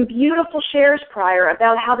heard some beautiful shares prior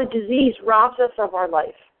about how the disease robs us of our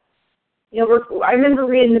life. You know, I remember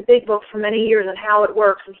reading the Big Book for many years on how it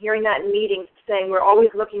works and hearing that in meetings saying we're always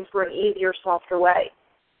looking for an easier, softer way.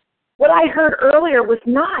 What I heard earlier was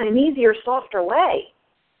not an easier, softer way.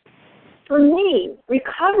 For me,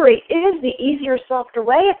 recovery is the easier, softer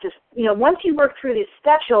way. It's just, you know, once you work through these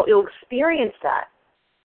steps, you'll experience that.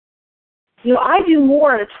 You know, I do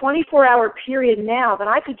more in a 24-hour period now than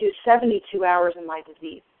I could do 72 hours in my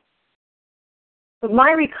disease. But my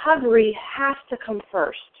recovery has to come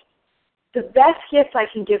first. The best gift I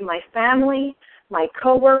can give my family, my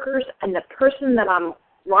coworkers, and the person that I'm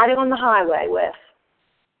riding on the highway with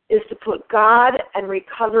is to put God and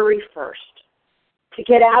recovery first. To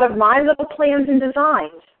get out of my little plans and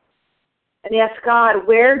designs and ask God,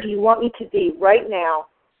 where do you want me to be right now,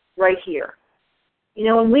 right here? You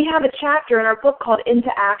know, and we have a chapter in our book called Into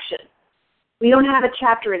Action. We don't have a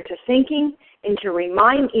chapter into thinking, into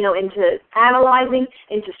into analyzing,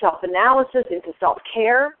 into self-analysis, into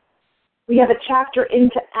self-care. We have a chapter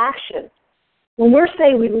into action. When we're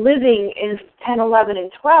saying we're living in 10, 11, and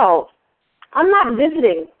 12, I'm not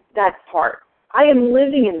visiting that part. I am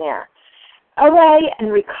living in there. OA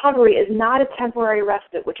and recovery is not a temporary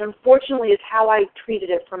respite, which unfortunately is how I treated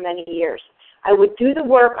it for many years. I would do the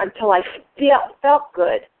work until I felt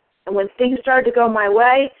good, and when things started to go my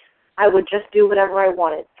way, I would just do whatever I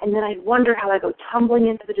wanted. And then I'd wonder how I go tumbling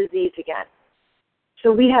into the disease again.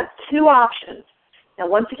 So we have two options. Now,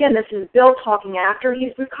 once again, this is Bill talking after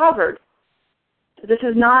he's recovered. So this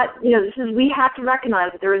is not, we have to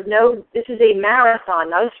recognize that this is a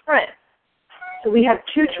marathon, not a sprint. So we have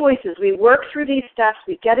two choices. We work through these steps.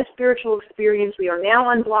 We get a spiritual experience. We are now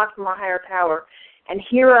unblocked from our higher power. And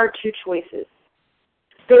here are two choices.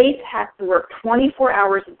 Faith has to work 24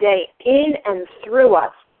 hours a day in and through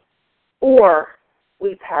us, or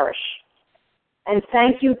we perish. And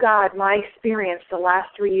thank you, God, my experience the last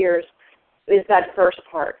 3 years is that first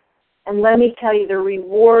part. And let me tell you, the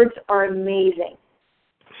rewards are amazing.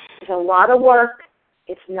 It's a lot of work.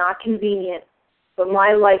 It's not convenient. But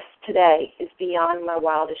my life today is beyond my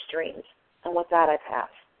wildest dreams. And with that, I pass.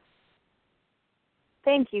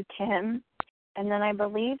 Thank you, Kim. And then I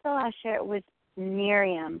believe the last year was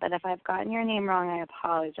Miriam, but if I've gotten your name wrong, I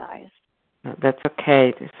apologize. No, that's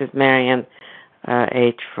okay. This is Marian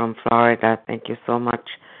H. from Florida. Thank you so much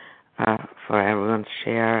for everyone's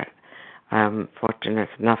share. I'm fortunate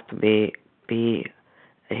enough to be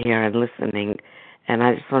here and listening. And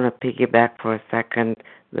I just want to piggyback for a second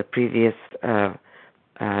the previous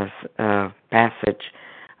passage.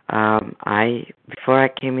 Before I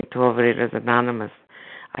came into Overeaters Anonymous,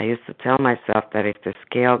 I used to tell myself that if the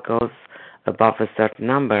scale goes above a certain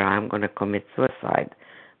number, I'm going to commit suicide.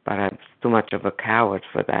 But I'm too much of a coward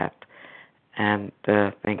for that. And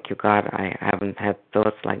thank you, God, I haven't had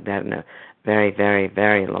thoughts like that in a very, very,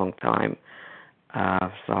 very long time.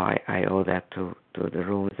 So I owe that to the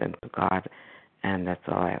rooms and to God. And that's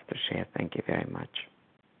all I have to share. Thank you very much.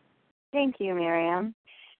 Thank you, Miriam.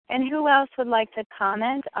 And who else would like to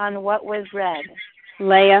comment on what was read?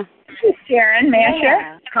 Leah. This is Sharon. May I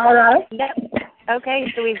share? Colorado. Yep.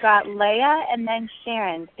 Okay, so we've got Leah and then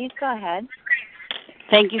Sharon. Please go ahead.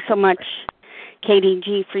 Thank you so much, Katie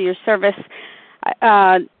G., for your service.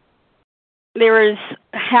 There is,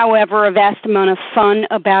 however, a vast amount of fun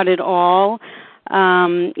about it all.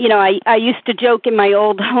 I used to joke in my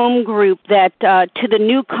old home group that to the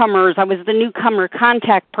newcomers, I was the newcomer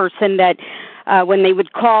contact person that when they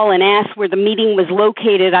would call and ask where the meeting was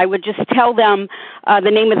located, I would just tell them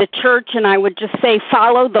the name of the church, and I would just say,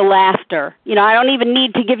 follow the laughter. I don't even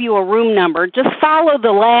need to give you a room number. Just follow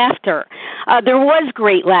the laughter. There was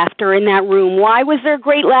great laughter in that room. Why was there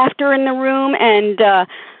great laughter in the room and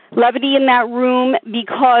levity in that room?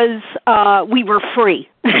 Because we were free.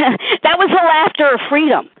 That was the laughter of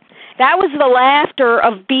freedom. That was the laughter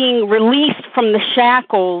of being released from the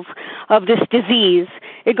shackles of this disease.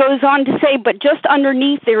 It goes on to say, but just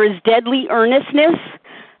underneath there is deadly earnestness.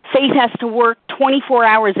 Faith has to work 24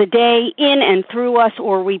 hours a day in and through us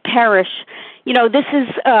or we perish. This is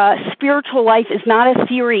spiritual life is not a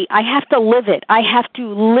theory. I have to live it. I have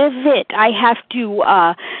to live it. I have to,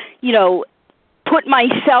 put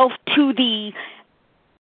myself to the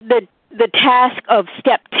task of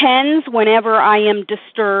step 10s whenever I am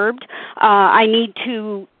disturbed. I need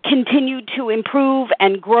to continue to improve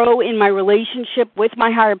and grow in my relationship with my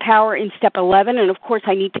higher power in step 11. And, of course,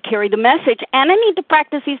 I need to carry the message. And I need to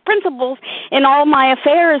practice these principles in all my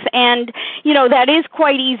affairs. And, that is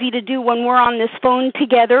quite easy to do when we're on this phone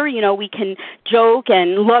together. We can joke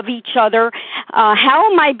and love each other.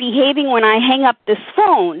 How am I behaving when I hang up this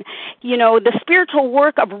phone? The spiritual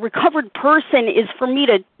work of a recovered person is for me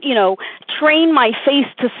to, train my face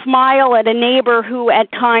to smile at a neighbor who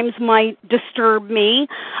at times might disturb me.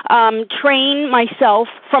 Train myself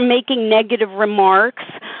from making negative remarks,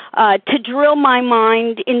 to drill my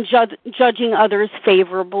mind in judging others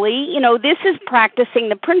favorably. This is practicing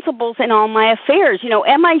the principles in all my affairs.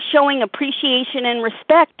 Am I showing appreciation and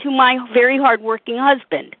respect to my very hardworking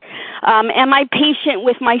husband? Am I patient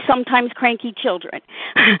with my sometimes cranky children?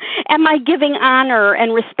 Am I giving honor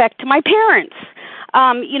and respect to my parents?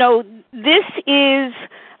 This is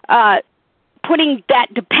putting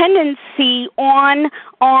that dependency on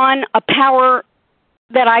a power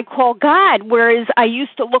that I call God, whereas I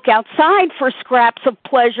used to look outside for scraps of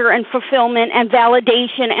pleasure and fulfillment and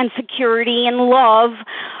validation and security and love.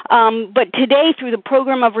 But today, through the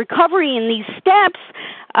program of recovery in these steps,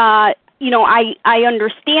 I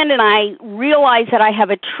understand and I realize that I have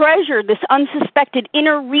a treasure, this unsuspected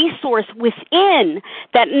inner resource within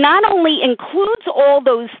that not only includes all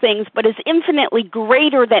those things, but is infinitely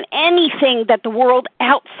greater than anything that the world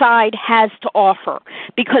outside has to offer.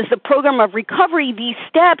 Because the program of recovery, these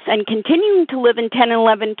steps, and continuing to live in 10,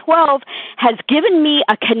 11, 12, has given me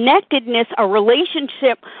a connectedness, a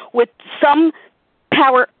relationship with some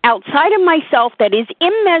power outside of myself that is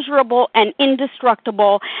immeasurable and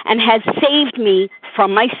indestructible and has saved me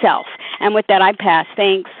from myself. And with that, I pass.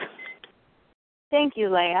 Thanks. Thank you,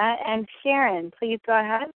 Leah. And Sharon, please go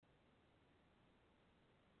ahead.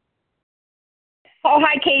 Oh,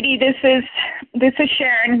 hi, Katie. This is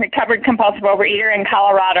Sharon, recovered compulsive overeater in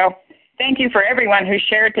Colorado. Thank you for everyone who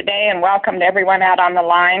shared today, and welcome to everyone out on the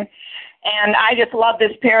line. And I just love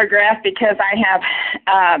this paragraph because I have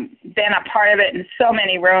been a part of it in so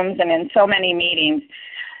many rooms and in so many meetings.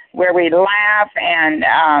 where we laugh and,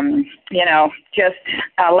 just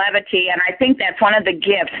levity. And I think that's one of the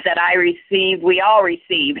gifts that we all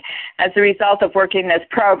receive as a result of working this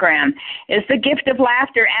program, is the gift of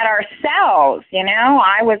laughter at ourselves.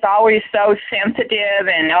 I was always so sensitive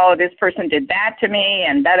and, this person did that to me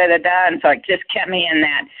and da-da-da-da. And so it just kept me in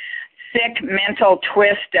that sick mental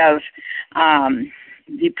twist of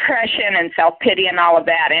depression and self-pity and all of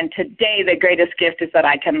that. And today the greatest gift is that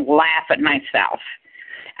I can laugh at myself.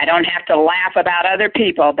 I don't have to laugh about other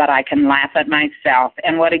people, but I can laugh at myself.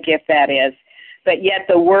 And what a gift that is. But yet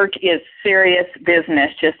the work is serious business,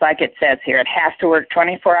 just like it says here. It has to work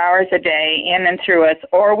 24 hours a day in and through us,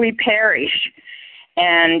 or we perish.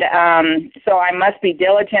 And so I must be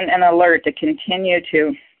diligent and alert to continue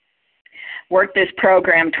to work this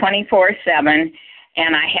program 24/7.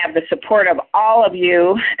 And I have the support of all of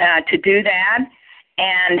you to do that.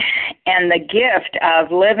 And the gift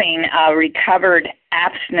of living a recovered,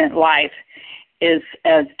 abstinent life is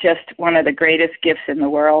just one of the greatest gifts in the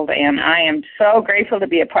world. And I am so grateful to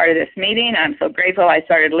be a part of this meeting. I'm so grateful I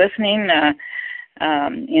started listening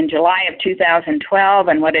in July of 2012,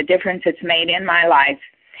 and what a difference it's made in my life.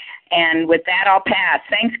 And with that, I'll pass.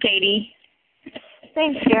 Thanks, Katie.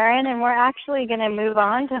 Thanks, Sharon. And we're actually going to move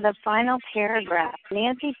on to the final paragraph.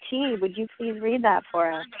 Nancy T., would you please read that for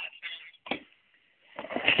us?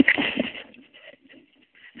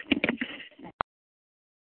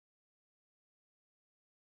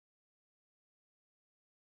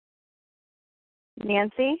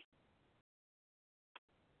 Nancy?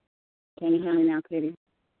 Can you hear me now, Katie?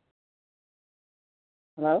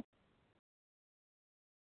 Hello?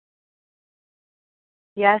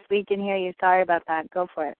 Yes, we can hear you. Sorry about that. Go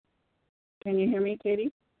for it. Can you hear me,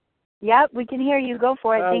 Katie? Yep, we can hear you. Go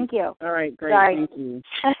for it. Thank you. All right, great. Sorry. Thank you.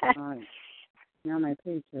 All right. Now my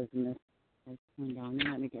page says this. I turned down.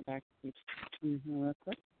 Let me get back to here real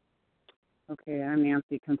quick. Okay, I'm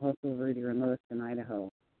Nancy, compulsive reader in Lewiston,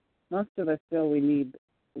 Idaho. Most of us feel we need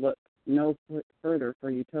look no further for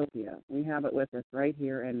utopia. We have it with us right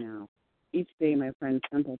here and now. Each day, my friend's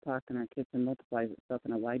simple talk in our kitchen multiplies itself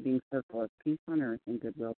in a widening circle of peace on earth and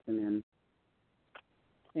goodwill to men.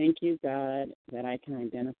 Thank you, God, that I can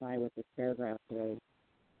identify with this paragraph today.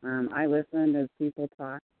 I listened as people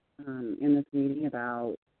talk in this meeting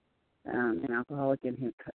about an alcoholic in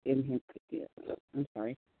his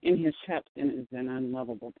cups and is an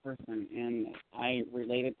unlovable person, and I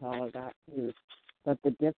related to all of that too. But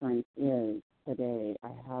the difference is today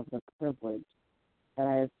I have the privilege that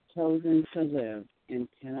I have chosen to live in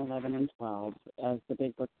 10, 11, and 12, as the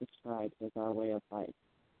Big Book describes as our way of life.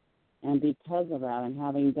 And because of that, and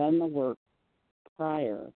having done the work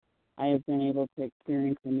prior, I have been able to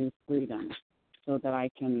experience a new freedom, so that I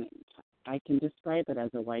can describe it as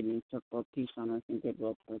a widening circle of peace on earth and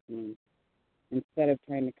goodwill towards men, instead of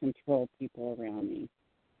trying to control people around me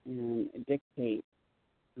and dictate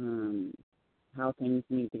how things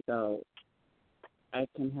need to go. I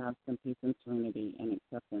can have some peace and serenity and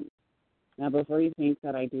acceptance. Now, before you think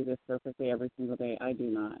that I do this perfectly every single day, I do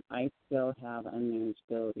not. I still have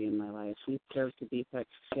unmanageability in my life. These character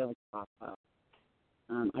defects still pop up.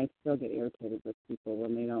 I still get irritated with people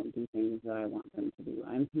when they don't do things that I want them to do.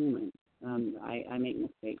 I'm human. I make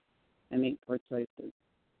mistakes. I make poor choices.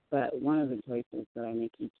 But one of the choices that I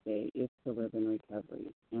make each day is to live in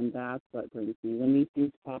recovery. And that's what brings me. When these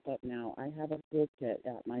things pop up now, I have a toolkit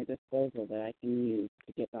at my disposal that I can use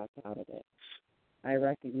to get back out of it. I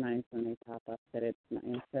recognize when they pop up that it's not,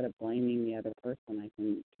 instead of blaming the other person, I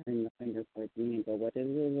can turn the finger towards me and go, what is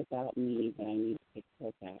it about me that I need to take a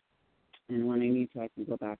look at? And when I need to, I can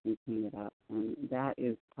go back and clean it up. And that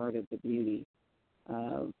is part of the beauty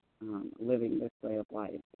of living this way of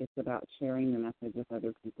life. It's about sharing the message with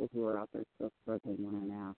other people who are out there still struggling when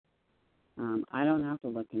I'm asked. I don't have to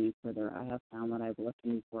look any further. I have found what I've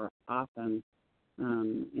looking for often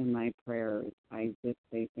in my prayers. I just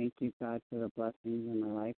say, thank you, God, for the blessings in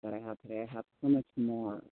my life that I have today. I have so much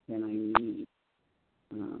more than I need.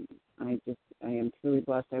 I am truly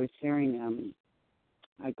blessed. I was sharing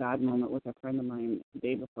a God moment with a friend of mine the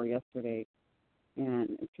day before yesterday,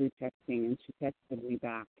 and through texting, and she texted me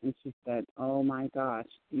back, and she said, oh my gosh,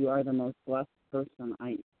 you are the most blessed person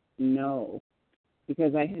I know,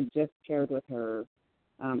 because I had just shared with her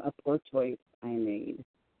a poor choice I made,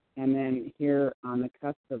 and then here on the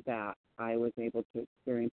cusp of that, I was able to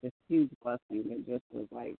experience this huge blessing that just was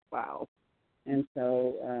like, wow. And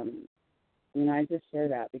so, I just share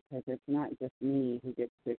that because it's not just me who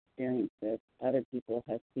gets to experience this. Other people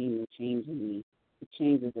have seen the change in me. The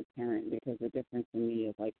change is apparent because the difference in me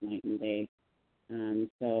is like night and day.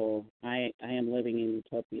 So I am living in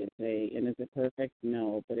utopia today. And is it perfect?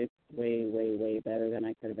 No, but it's way, way, way better than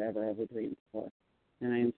I could have for.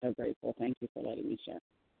 And I am so grateful. Thank you for letting me share.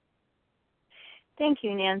 Thank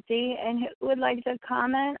you, Nancy. And who would like to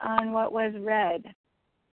comment on what was read?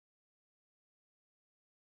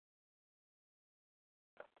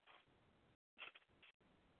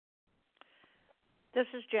 This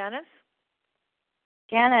is Janice.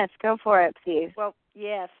 Janice, go for it, please. Well,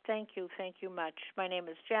 yes, thank you much. My name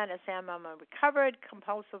is Janice M. I'm a recovered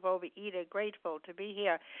compulsive overeater, grateful to be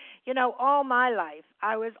here. You know, all my life,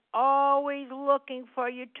 I was always looking for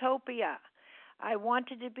utopia. I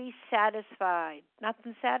wanted to be satisfied.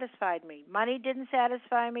 Nothing satisfied me. Money didn't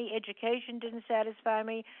satisfy me. Education didn't satisfy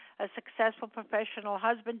me. A successful professional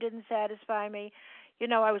husband didn't satisfy me. You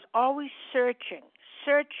know, I was always searching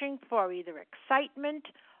for either excitement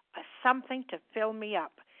or something to fill me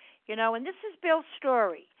up. You know, and this is Bill's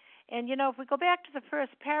story. And, you know, if we go back to the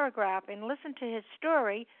first paragraph and listen to his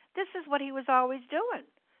story, this is what he was always doing,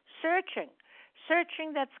 searching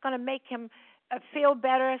that's going to make him feel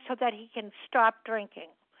better so that he can stop drinking,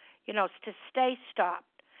 you know, to stay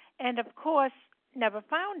stopped. And, of course, never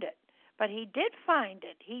found it. But he did find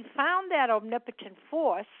it. He found that omnipotent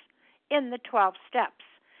force in the 12 steps.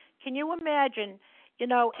 Can you imagine, you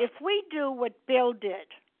know, if we do what Bill did,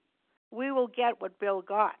 we will get what Bill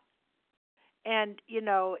got. And, you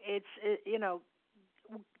know, it's, you know,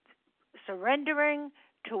 surrendering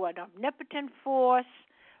to an omnipotent force,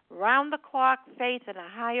 round-the-clock faith in a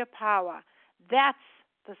higher power. That's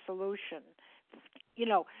the solution. You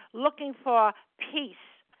know, looking for peace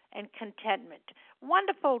and contentment.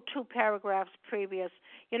 Wonderful 2 paragraphs previous.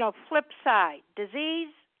 You know, flip side,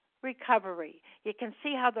 disease, recovery. You can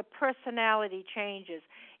see how the personality changes.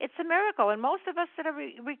 It's a miracle. And most of us that are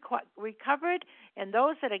recovered and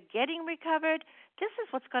those that are getting recovered, this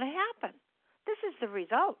is what's going to happen. This is the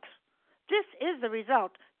result. This is the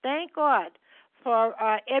result. Thank God for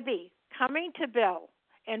Ebby coming to Bill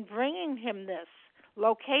and bringing him this,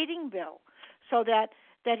 locating Bill, so that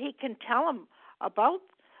he can tell him about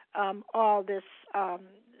all this,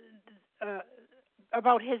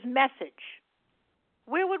 about his message.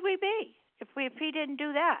 Where would we be if he didn't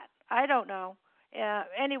do that? I don't know.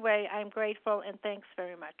 Anyway, I'm grateful, and thanks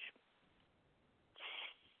very much.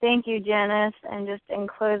 Thank you, Janice. And just in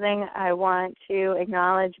closing, I want to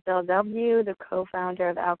acknowledge Bill W., the co-founder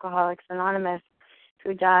of Alcoholics Anonymous,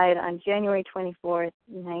 who died on January 24th,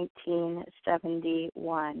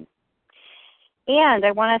 1971. And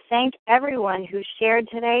I want to thank everyone who shared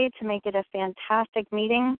today to make it a fantastic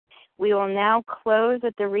meeting. We will now close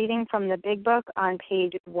with the reading from the Big Book on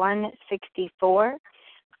page 164,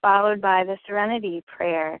 followed by the Serenity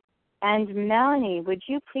Prayer. And Melanie, would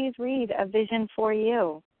you please read A Vision for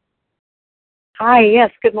You? Hi,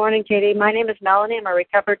 yes, good morning, Katie. My name is Melanie. I'm a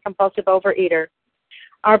recovered compulsive overeater.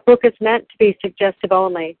 Our book is meant to be suggestive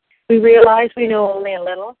only. We realize we know only a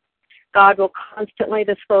little. God will constantly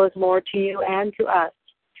disclose more to you and to us.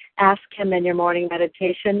 Ask Him in your morning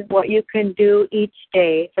meditation what you can do each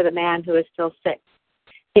day for the man who is still sick.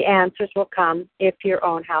 The answers will come if your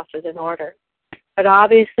own house is in order. But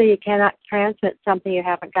obviously you cannot transmit something you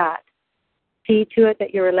haven't got. See to it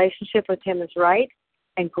that your relationship with Him is right,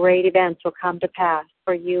 and great events will come to pass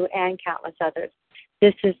for you and countless others.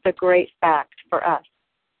 This is the great fact for us.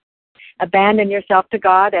 Abandon yourself to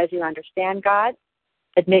God as you understand God.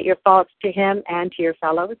 Admit your faults to Him and to your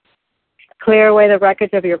fellows. Clear away the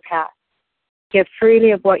wreckage of your past. Give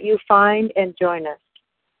freely of what you find and join us.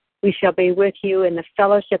 We shall be with you in the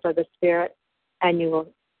fellowship of the Spirit, and you will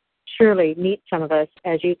surely meet some of us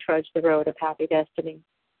as you trudge the road of happy destiny.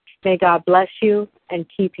 May God bless you and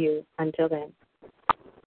keep you until then.